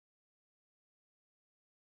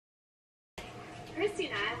Christy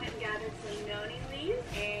and I went and gathered some noni leaves,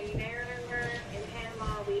 and you may remember in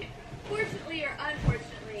Panama, we, fortunately or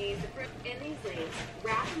unfortunately, the fruit in these leaves,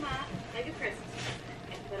 wrap them up like a Christmas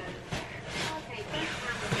and put them in the fire. Okay, thanks,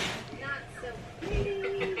 not so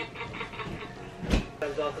pretty.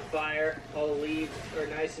 Comes off the fire, all the leaves are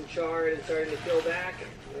nice and charred and starting to peel back.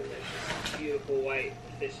 And then there's this beautiful white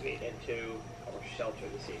fish meat into our shelter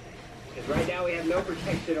this evening. Because right now we have no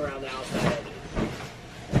protection around the outside edges.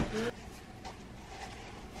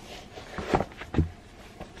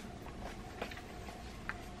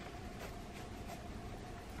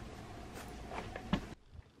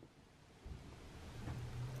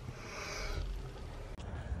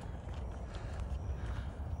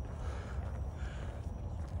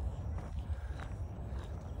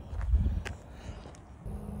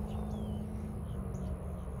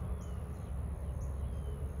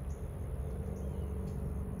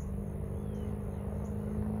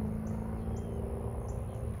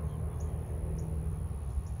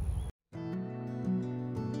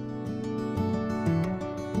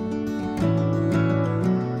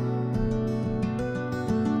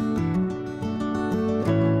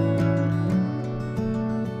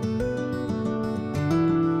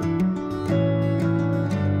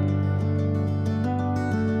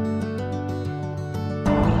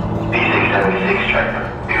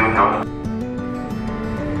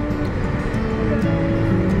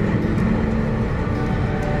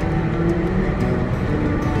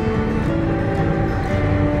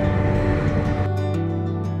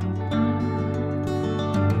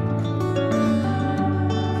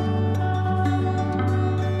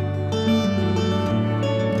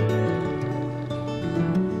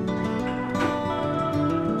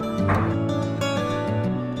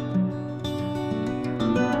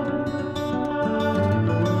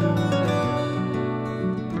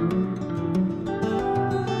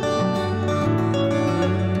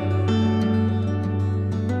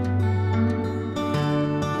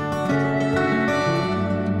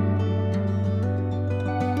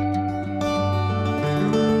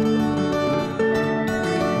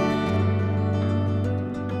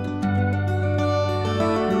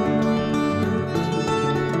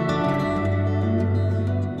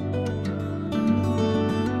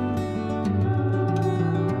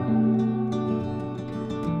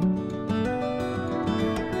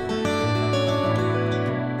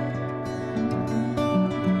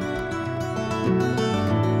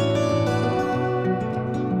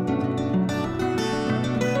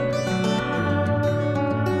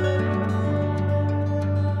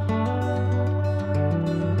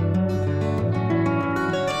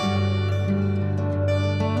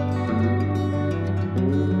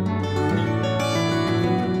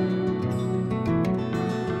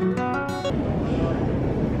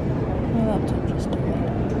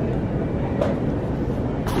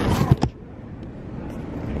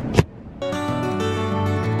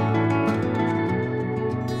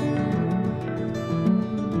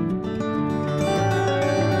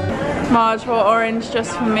 Marge bought orange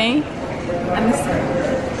just for me. And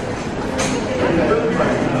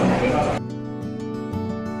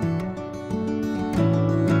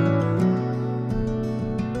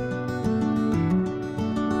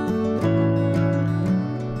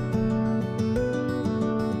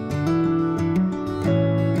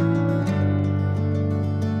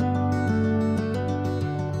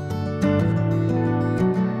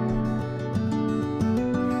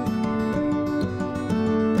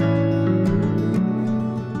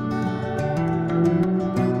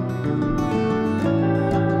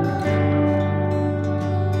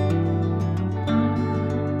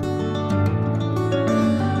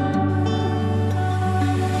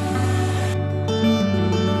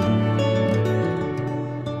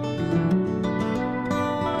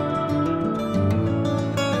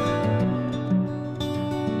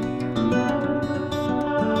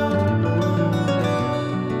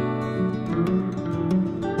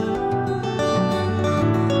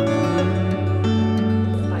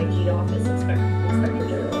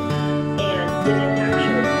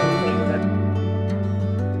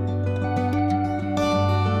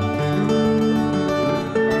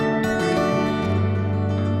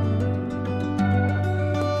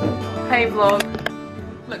hey vlog,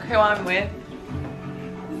 look who I'm with.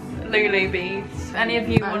 Lulu Beads. Any of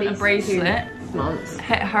you want a bracelet?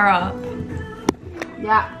 Hit her up.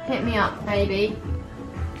 Yeah, hit me up, baby.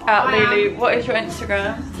 At Lulu, what is your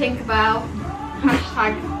Instagram? Tinkerbell.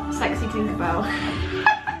 Hashtag sexy Tinkerbell.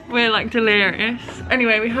 We're like delirious.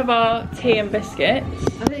 Anyway, we have our tea and biscuits.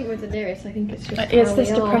 I think we're delirious. I think it's just. It's this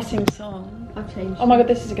depressing song. I've changed. Oh my god,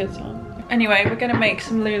 this is a good song. Anyway, we're gonna make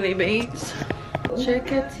some Lulu beads.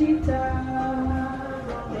 Chiquitita.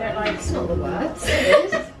 don't like It's not the words. It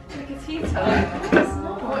is. Chiquitita. It's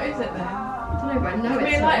not. What is it then? I don't know, but I know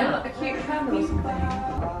Maybe it's like not. a cute candle or something.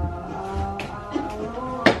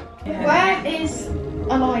 Yeah. Where is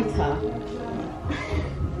a lighter?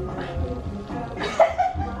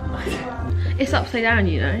 It's upside down,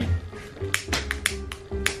 you know.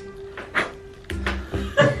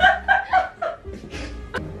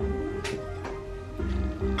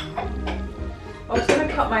 I was gonna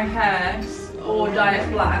cut my hair or dye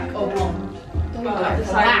it black or blonde, Don't but dye I've it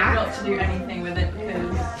decided black. not to do anything with it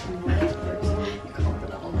because You can't put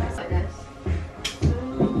that on like this.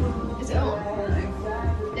 Is it on?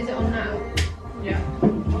 Is it on now? yeah.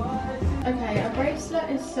 Okay, a bracelet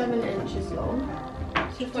is 7 inches long. I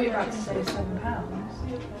thought you were about to say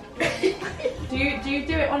 £7. do you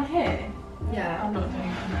do it on here? Yeah. I'm not doing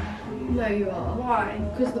it. No, you are. Why?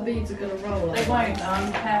 Because the beads are gonna roll. They won't.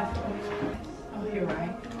 I'm careful. Oh, you're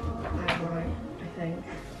right. I'm right, I think.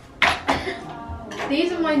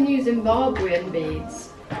 These are my new Zimbabwean beads.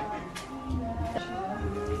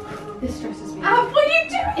 This stresses me Ah, out. what are you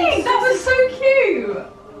doing? That was so cute.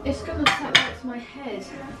 It's gonna set light to my head.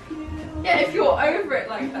 Yeah, if you're over it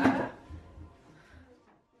like that.